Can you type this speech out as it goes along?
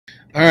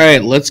All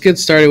right, let's get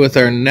started with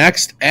our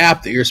next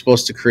app that you're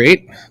supposed to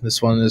create.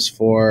 This one is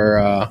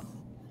for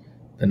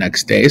the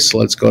next day, so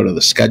let's go to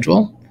the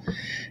schedule.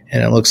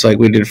 And it looks like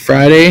we did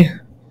Friday,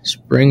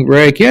 spring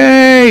break,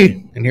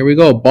 yay! And here we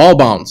go, ball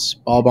bounce.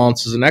 Ball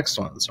bounce is the next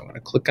one, so I'm going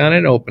to click on it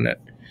and open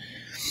it.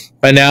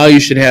 By now,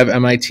 you should have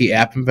MIT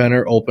App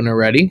Inventor open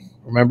already.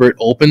 Remember, it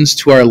opens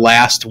to our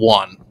last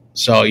one,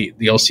 so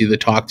you'll see the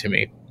talk to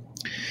me.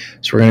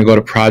 So we're going to go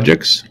to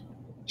projects,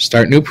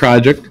 start new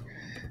project.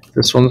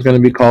 This one's going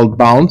to be called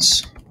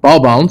bounce,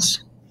 ball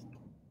bounce,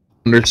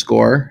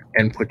 underscore,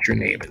 and put your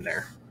name in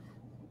there.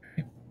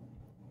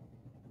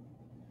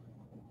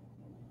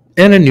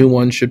 And a new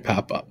one should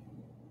pop up.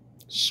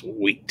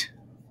 Sweet.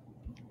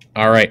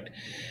 All right,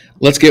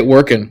 let's get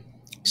working.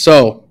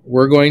 So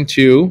we're going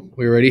to,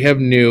 we already have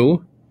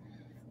new,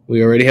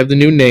 we already have the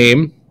new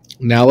name.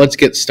 Now let's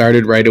get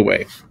started right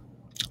away.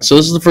 So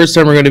this is the first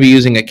time we're going to be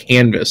using a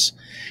canvas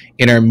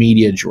in our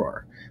media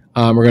drawer.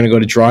 We're going to go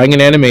to drawing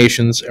and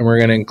animations, and we're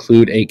going to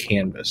include a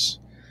canvas.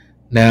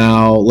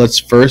 Now let's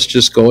first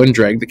just go and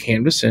drag the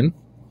canvas in.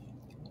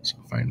 So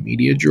find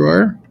media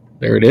drawer.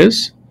 There it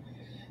is.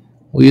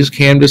 We'll use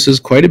canvases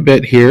quite a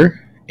bit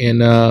here in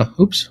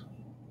drawing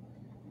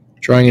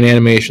and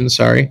animation.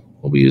 Sorry,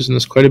 we'll be using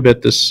this quite a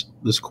bit this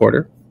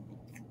quarter.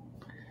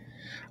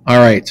 All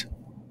right.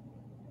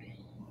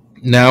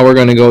 Now we're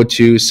going to go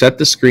to set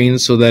the screen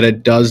so that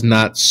it does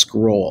not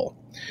scroll.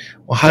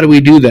 Well, how do we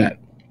do that?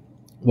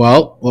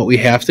 Well, what we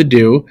have to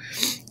do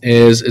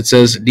is it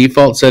says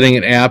default setting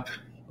in app.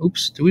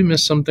 Oops, did we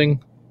miss something?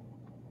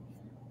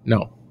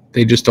 No,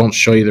 they just don't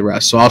show you the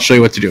rest. So I'll show you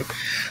what to do.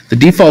 The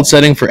default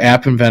setting for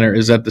App Inventor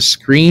is that the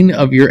screen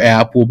of your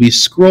app will be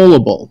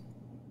scrollable,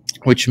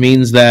 which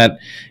means that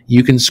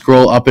you can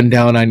scroll up and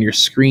down on your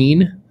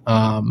screen,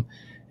 and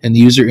the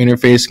user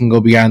interface can go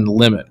beyond the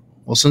limit.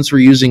 Well, since we're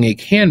using a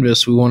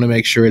canvas, we want to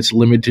make sure it's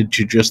limited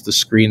to just the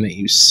screen that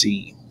you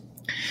see.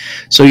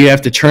 So you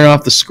have to turn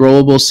off the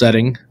scrollable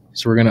setting.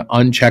 So we're going to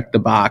uncheck the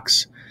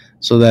box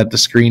so that the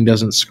screen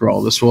doesn't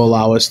scroll. This will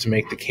allow us to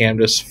make the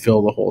canvas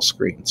fill the whole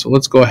screen. So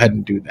let's go ahead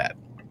and do that.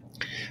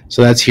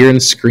 So that's here in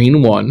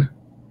screen 1.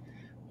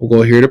 We'll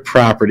go here to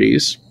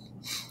properties,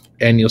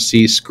 and you'll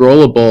see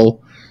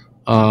scrollable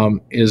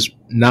is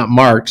not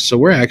marked, so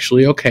we're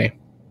actually okay.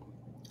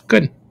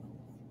 Good.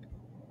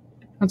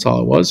 That's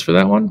all it was for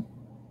that one.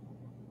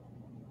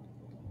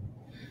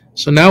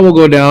 So now we'll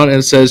go down and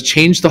it says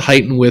change the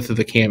height and width of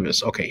the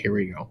canvas. Okay, here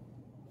we go.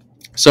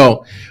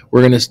 So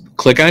we're going to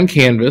click on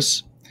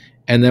canvas,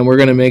 and then we're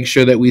going to make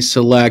sure that we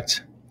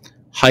select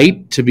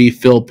height to be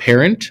fill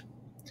parent,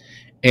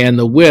 and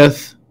the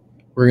width,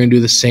 we're going to do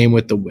the same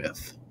with the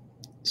width.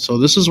 So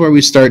this is where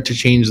we start to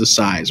change the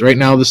size. Right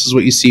now, this is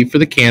what you see for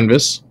the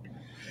canvas.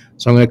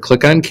 So I'm going to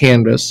click on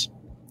canvas,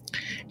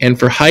 and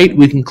for height,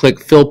 we can click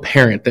fill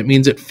parent. That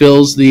means it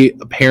fills the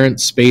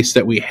apparent space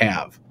that we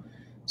have.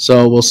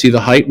 So we'll see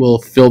the height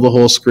will fill the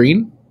whole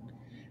screen.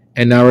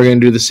 And now we're going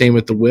to do the same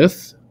with the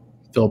width.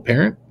 Fill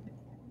parent,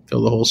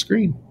 fill the whole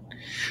screen.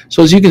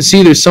 So as you can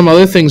see, there's some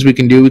other things we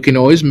can do. We can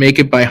always make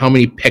it by how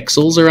many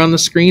pixels are on the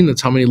screen.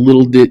 That's how many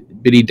little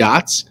bitty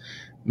dots.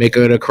 Make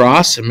it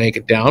across and make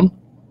it down.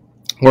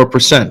 Or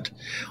percent.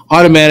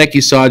 Automatic,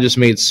 you saw, just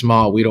made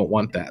small. We don't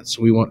want that.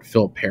 So we want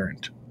fill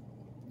parent.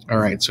 All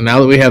right, so now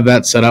that we have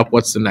that set up,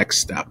 what's the next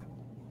step?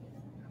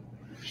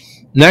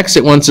 Next,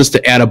 it wants us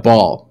to add a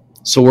ball.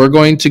 So we're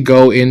going to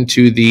go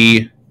into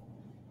the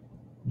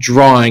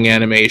drawing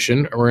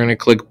animation, and we're going to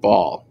click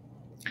ball.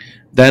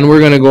 Then we're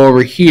going to go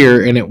over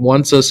here, and it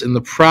wants us in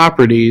the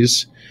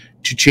properties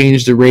to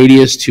change the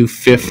radius to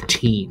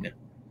 15.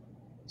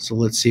 So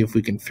let's see if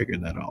we can figure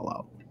that all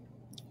out.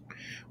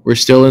 We're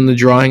still in the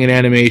drawing and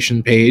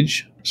animation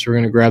page. So we're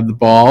going to grab the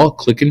ball,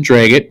 click and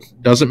drag it.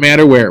 Doesn't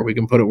matter where. We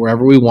can put it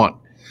wherever we want.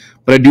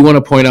 But I do want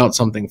to point out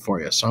something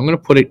for you. So I'm going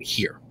to put it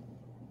here.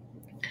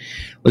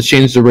 Let's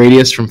change the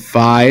radius from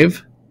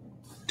 5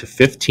 to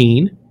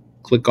 15.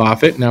 Click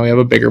off it. Now we have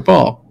a bigger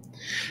ball.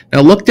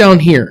 Now look down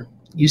here.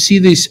 You see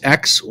these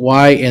X,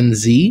 Y, and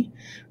Z?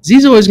 Z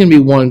is always going to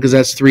be 1 because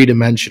that's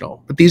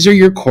 3-dimensional. But these are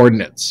your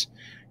coordinates,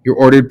 your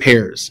ordered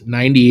pairs,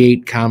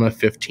 98,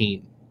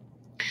 15.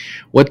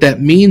 What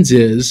that means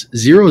is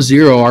 0,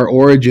 0, our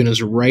origin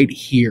is right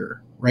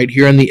here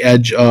on the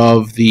edge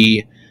of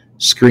the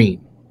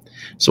screen.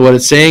 So what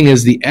it's saying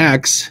is the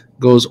X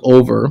goes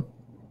over.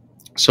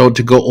 So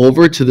to go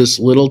over to this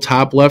little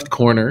top left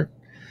corner,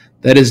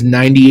 that is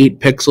 98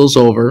 pixels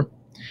over.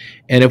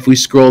 And if we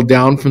scroll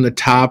down from the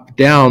top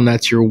down,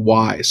 that's your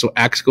Y. So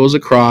X goes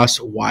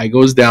across, Y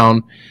goes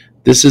down.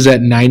 This is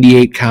at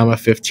 98,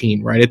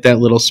 15, right at that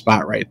little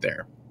spot right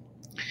there.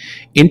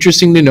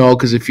 Interesting to know,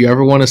 because if you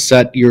ever want to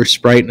set your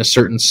sprite in a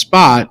certain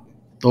spot,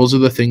 those are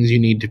the things you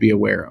need to be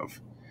aware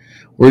of.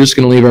 We're just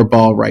going to leave our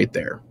ball right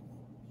there.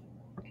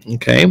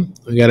 Okay,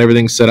 we got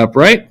everything set up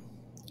right.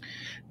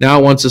 Now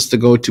it wants us to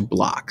go to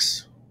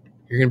blocks.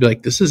 You're going to be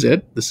like, this is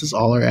it? This is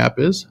all our app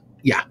is?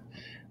 Yeah,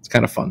 it's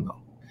kind of fun though.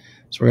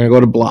 So we're going to go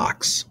to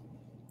blocks.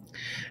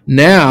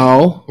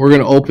 Now we're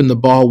going to open the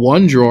ball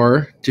 1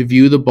 drawer to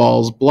view the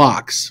ball's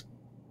blocks.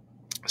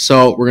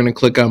 So we're going to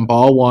click on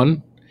ball 1,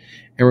 and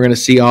we're going to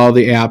see all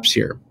the apps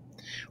here.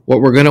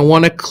 What we're going to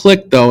want to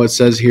click, though, it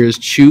says here is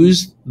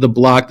choose the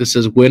block that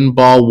says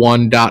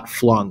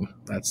winball1.flung.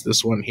 That's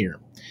this one here.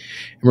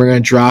 And we're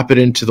going to drop it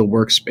into the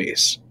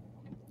workspace.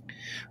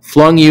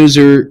 Flung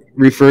user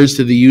refers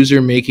to the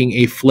user making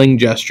a fling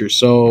gesture.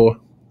 So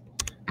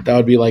that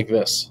would be like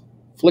this.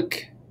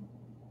 Flick,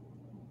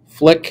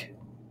 flick,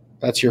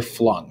 that's your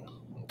flung,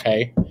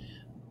 okay?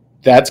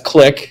 That's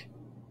click,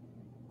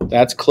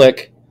 that's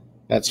click,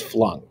 that's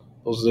flung.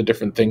 Those are the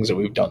different things that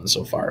we've done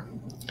so far.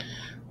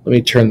 Let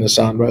me turn this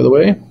on, by the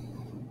way.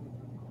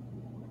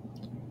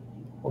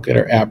 We'll get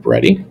our app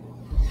ready.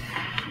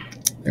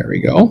 There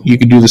we go. You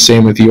can do the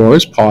same with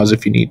yours. Pause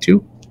if you need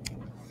to.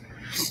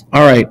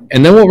 All right,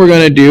 and then what we're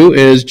going to do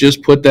is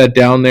just put that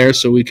down there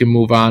so we can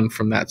move on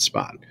from that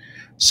spot.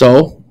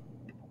 So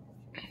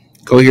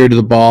go here to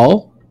the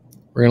ball.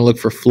 We're going to look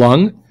for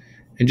flung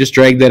and just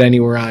drag that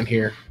anywhere on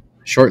here.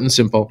 Short and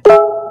simple.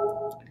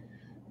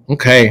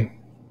 Okay.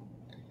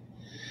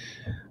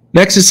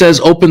 Next it says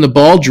open the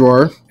ball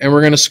drawer, and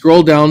we're going to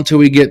scroll down till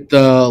we get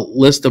the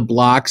list of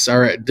blocks,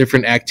 our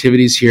different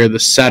activities here, the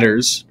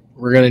setters.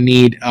 We're going to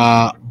need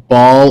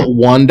ball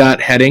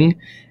 1.heading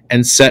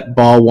and set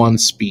ball 1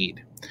 speed.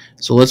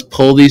 So let's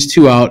pull these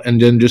two out and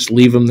then just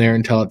leave them there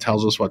until it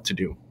tells us what to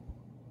do.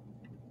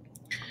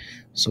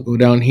 So go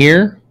down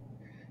here.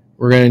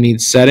 We're going to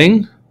need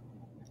setting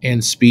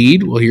and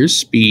speed. Well, here's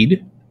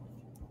speed.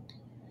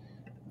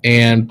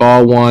 And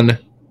ball 1.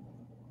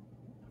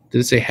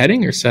 Did it say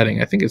heading or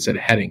setting? I think it said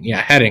heading.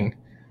 Yeah, heading.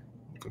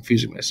 I'm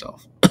confusing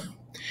myself.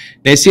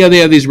 Now, you see how they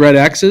have these red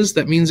X's?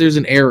 That means there's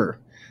an error.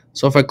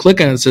 So if I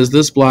click on it, it says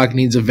this block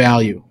needs a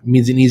value. It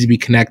means it needs to be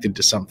connected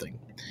to something.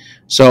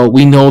 So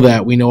we know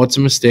that. We know it's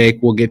a mistake.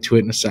 We'll get to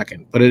it in a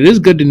second. But it is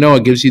good to know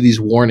it gives you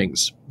these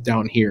warnings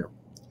down here.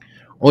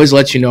 Always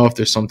lets you know if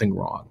there's something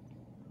wrong.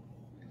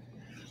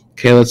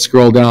 Okay, let's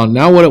scroll down.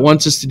 Now what it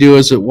wants us to do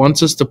is it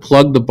wants us to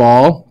plug the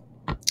ball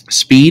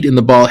speed and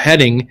the ball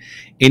heading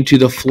into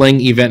the fling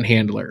event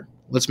handler.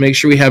 Let's make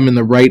sure we have them in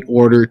the right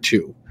order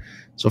too.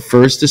 So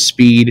first is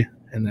speed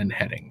and then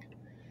heading.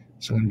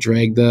 So I'm going to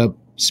drag the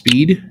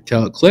speed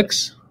till it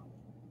clicks.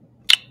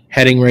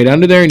 Heading right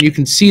under there, and you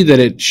can see that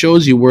it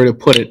shows you where to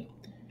put it.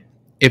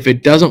 If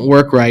it doesn't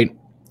work right,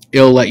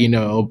 it'll let you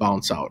know. It'll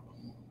bounce out.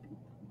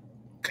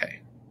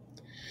 Okay.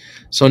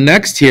 So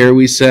next here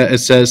it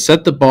says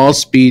set the ball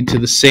speed to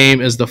the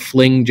same as the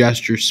fling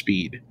gesture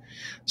speed.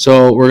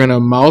 So we're going to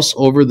mouse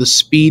over the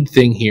speed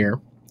thing here.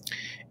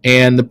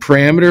 And the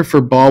parameter for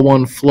ball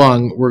 1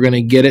 flung, we're going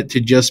to get it to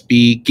just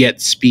be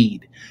get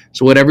speed.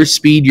 So whatever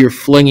speed you're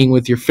flinging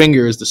with your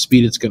finger is the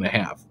speed it's going to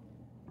have.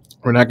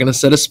 We're not going to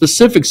set a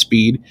specific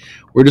speed.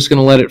 We're just going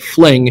to let it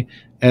fling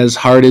as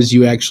hard as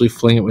you actually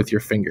fling it with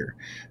your finger.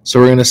 So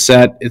we're going to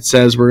set, it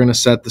says we're going to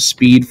set the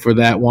speed for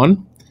that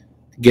one,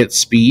 get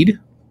speed.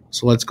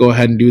 So let's go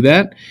ahead and do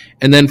that.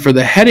 And then for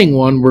the heading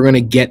one, we're going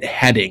to get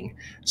heading.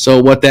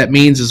 So what that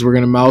means is we're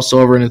going to mouse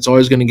over, and it's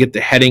always going to get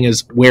the heading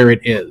as where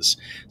it is.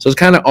 So it's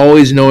kind of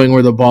always knowing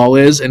where the ball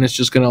is, and it's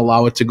just going to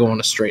allow it to go in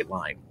a straight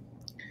line.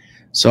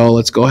 So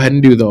let's go ahead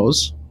and do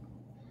those.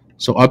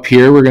 So up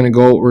here, we're going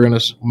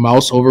to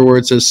mouse over where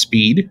it says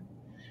speed.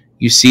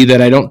 You see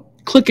that I don't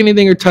click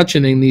anything or touch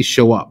anything, these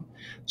show up.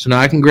 So now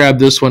I can grab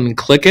this one and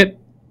click it,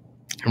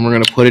 and we're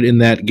going to put it in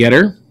that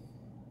getter.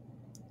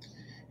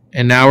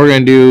 And now we're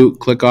going to do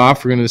click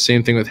off. We're going to do the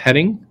same thing with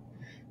heading.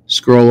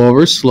 Scroll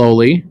over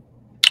slowly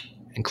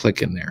and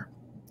click in there.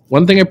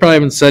 One thing I probably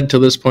haven't said to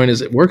this point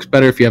is it works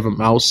better if you have a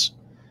mouse.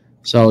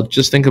 So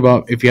just think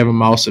about if you have a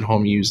mouse at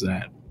home, use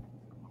that.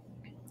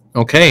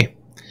 Okay.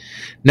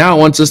 Now it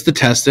wants us to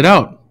test it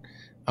out.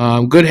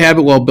 Good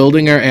habit while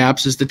building our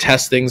apps is to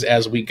test things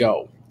as we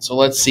go. So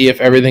let's see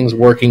if everything's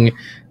working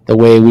the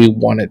way we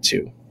want it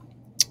to.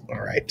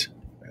 All right.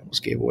 I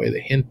almost gave away the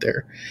hint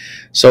there.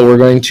 So we're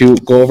going to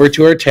go over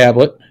to our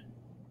tablet.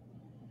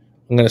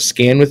 I'm going to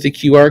scan with the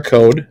QR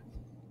code.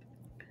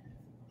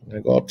 I'm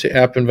going to go up to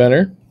App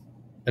Inventor,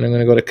 and I'm going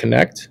to go to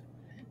Connect,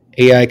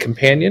 AI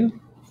Companion,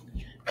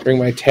 bring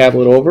my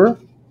tablet over,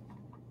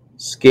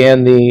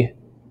 scan the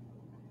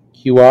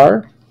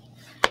QR,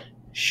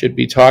 should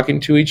be talking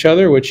to each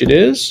other, which it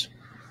is.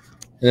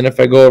 And then if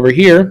I go over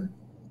here,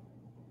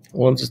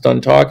 once it's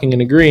done talking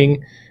and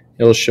agreeing,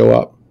 it'll show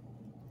up.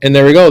 And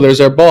there we go,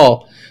 there's our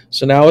ball.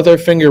 So now with our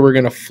finger, we're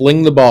going to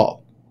fling the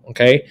ball,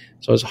 okay?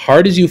 So as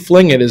hard as you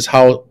fling it is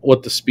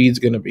what the speed's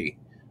going to be.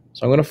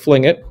 So I'm going to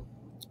fling it.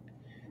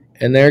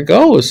 And there it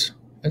goes.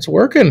 It's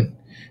working.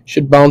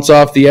 Should bounce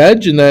off the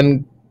edge and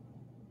then,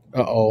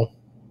 uh-oh.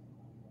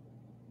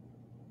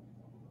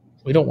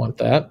 We don't want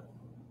that.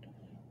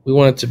 We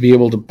want it to be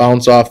able to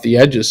bounce off the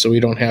edges so we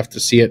don't have to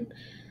see it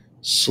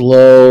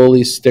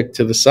slowly stick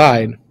to the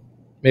side.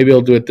 Maybe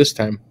I'll do it this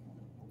time.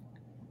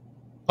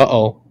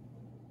 Uh-oh.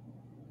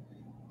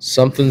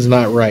 Something's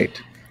not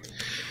right.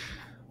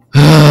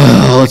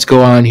 Let's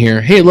go on here.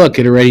 Hey, look,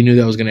 it already knew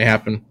that was going to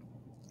happen.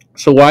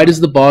 So why does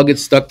the ball get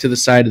stuck to the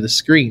side of the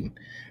screen?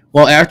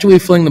 Well, after we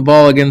fling the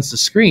ball against the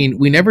screen,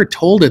 we never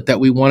told it that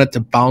we want it to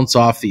bounce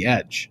off the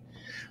edge.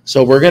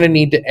 So we're going to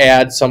need to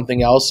add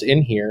something else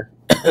in here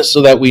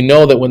so that we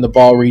know that when the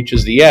ball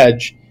reaches the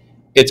edge,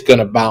 it's going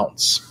to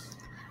bounce.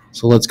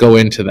 So let's go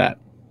into that.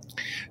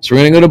 So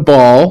we're going to go to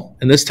ball,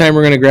 and this time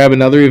we're going to grab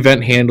another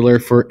event handler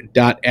for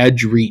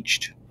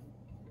 .edgeReached.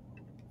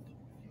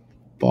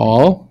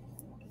 Ball,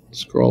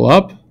 scroll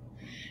up,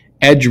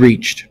 edge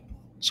reached.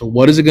 So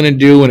what is it going to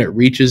do when it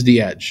reaches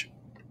the edge?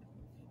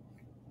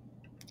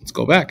 Let's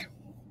go back.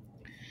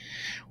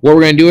 What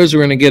we're going to do is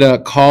we're going to get a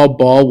call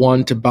ball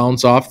 1 to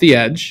bounce off the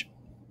edge.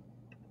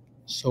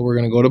 So we're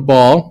going to go to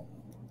ball,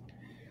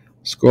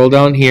 scroll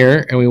down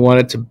here, and we want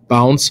it to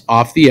bounce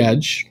off the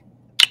edge.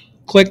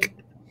 Click.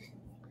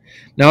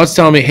 Now it's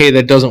telling me, hey,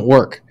 that doesn't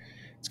work.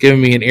 It's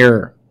giving me an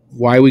error.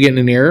 Why are we getting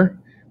an error?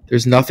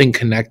 There's nothing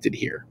connected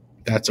here.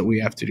 That's what we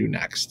have to do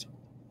next.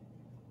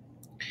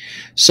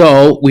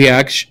 So we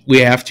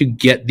have to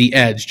get the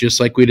edge just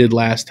like we did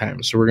last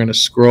time. So we're going to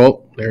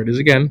scroll. There it is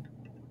again.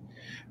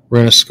 We're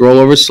going to scroll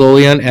over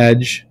slowly on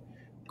edge,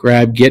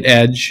 grab get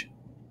edge,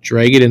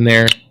 drag it in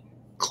there,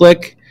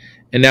 click,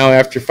 and now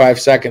after 5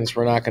 seconds,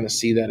 we're not going to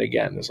see that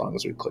again as long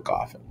as we click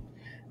off it.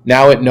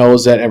 Now it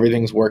knows that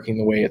everything's working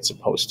the way it's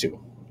supposed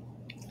to.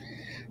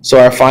 So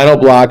our final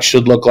block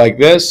should look like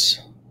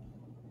this,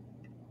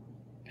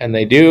 and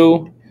they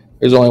do.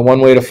 There's only one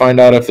way to find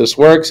out if this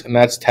works, and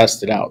that's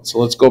test it out. So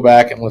let's go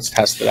back and let's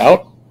test it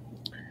out.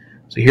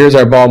 So here's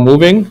our ball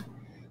moving.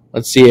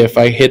 Let's see if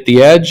I hit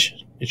the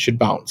edge, it should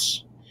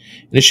bounce.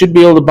 And it should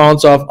be able to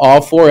bounce off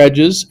all 4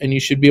 edges, and you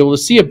should be able to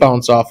see it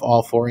bounce off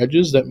all 4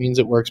 edges. That means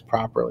it works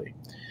properly.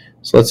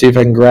 So let's see if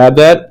I can grab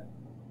that.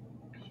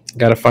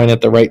 Got to find it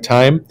at the right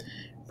time.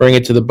 Bring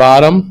it to the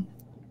bottom.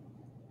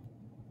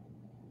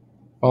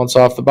 Bounce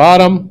off the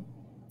bottom.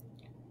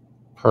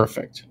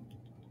 Perfect.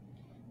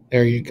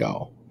 There you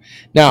go.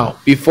 Now,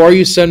 before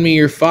you send me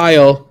your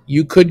file,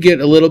 you could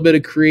get a little bit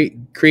of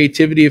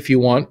creativity if you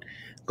want.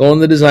 Go in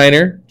the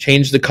designer,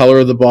 change the color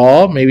of the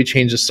ball, maybe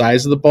change the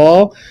size of the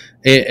ball,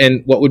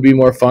 and what would be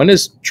more fun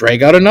is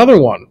drag out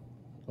another one.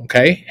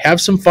 Okay, have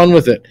some fun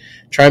with it.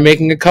 Try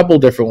making a couple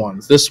different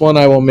ones. This one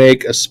I will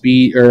make a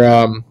speed, or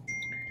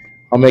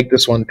I'll make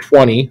this one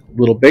 20, a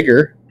little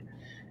bigger,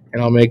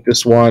 and I'll make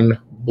this one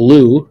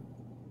blue.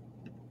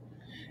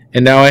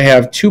 And now I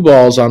have 2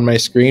 balls on my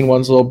screen.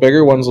 One's a little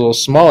bigger, one's a little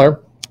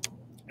smaller.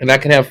 And I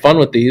can have fun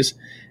with these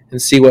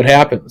and see what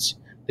happens.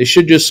 They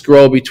should just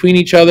scroll between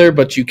each other,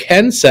 but you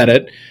can set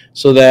it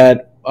so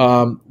that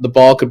the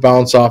ball could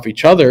bounce off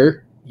each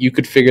other. You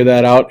could figure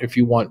that out if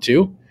you want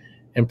to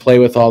and play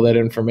with all that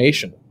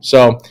information.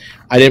 So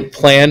I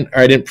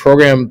didn't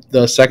program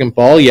the second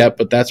ball yet,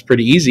 but that's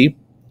pretty easy.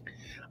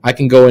 I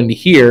can go into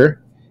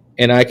here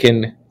and I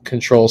can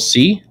Control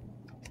C,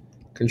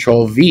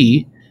 Control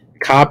V,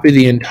 copy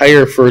the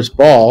entire first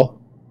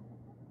ball,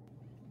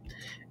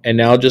 and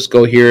now just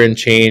go here and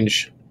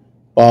change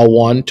ball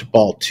 1 to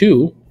ball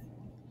 2.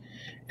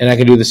 And I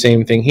can do the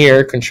same thing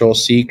here, Control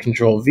C,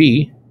 Control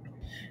V,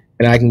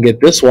 and I can get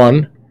this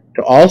one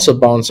to also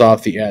bounce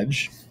off the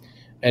edge.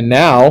 And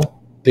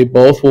now they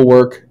both will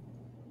work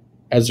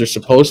as they're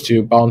supposed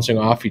to, bouncing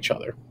off each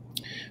other.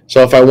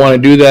 So if I want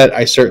to do that,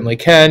 I certainly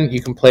can.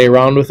 You can play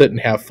around with it and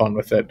have fun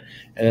with it,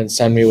 and then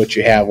send me what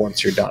you have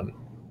once you're done.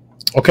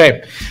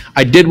 Okay,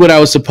 I did what I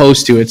was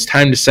supposed to. It's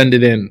time to send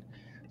it in.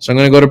 So I'm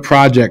going to go to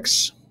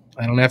Projects.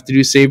 I don't have to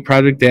do Save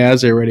Project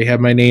As. I already have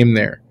my name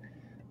there.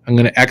 I'm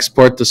going to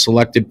export the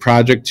selected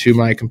project to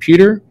my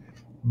computer,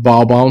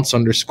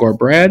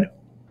 ballbounce_Brad.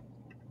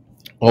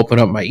 Open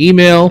up my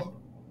email.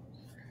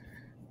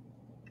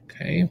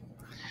 Okay.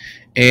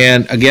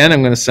 And again,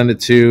 I'm going to send it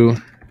to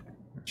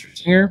Mr.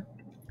 Singer.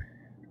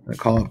 I'm going to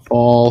call it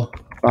Ball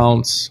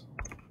Bounce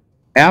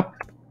App.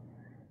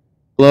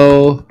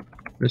 Hello,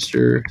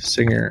 Mr.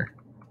 Singer.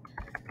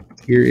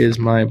 Here is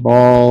my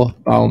Ball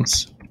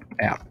Bounce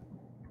app.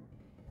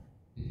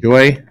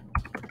 Enjoy.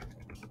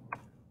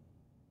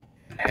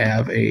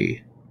 Have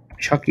a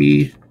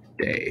Chucky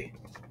day.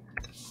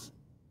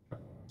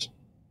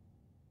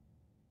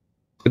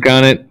 Click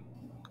on it.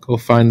 Go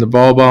find the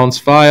ball bounce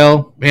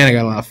file. Man, I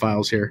got a lot of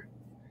files here.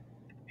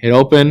 Hit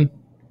open.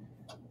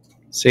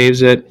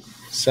 Saves it.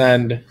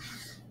 Send.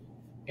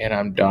 And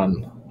I'm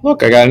done.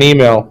 Look, I got an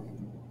email.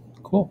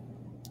 Cool.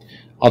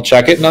 I'll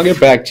check it and I'll get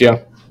back to you.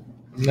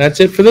 And that's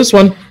it for this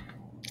one.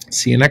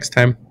 See you next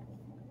time.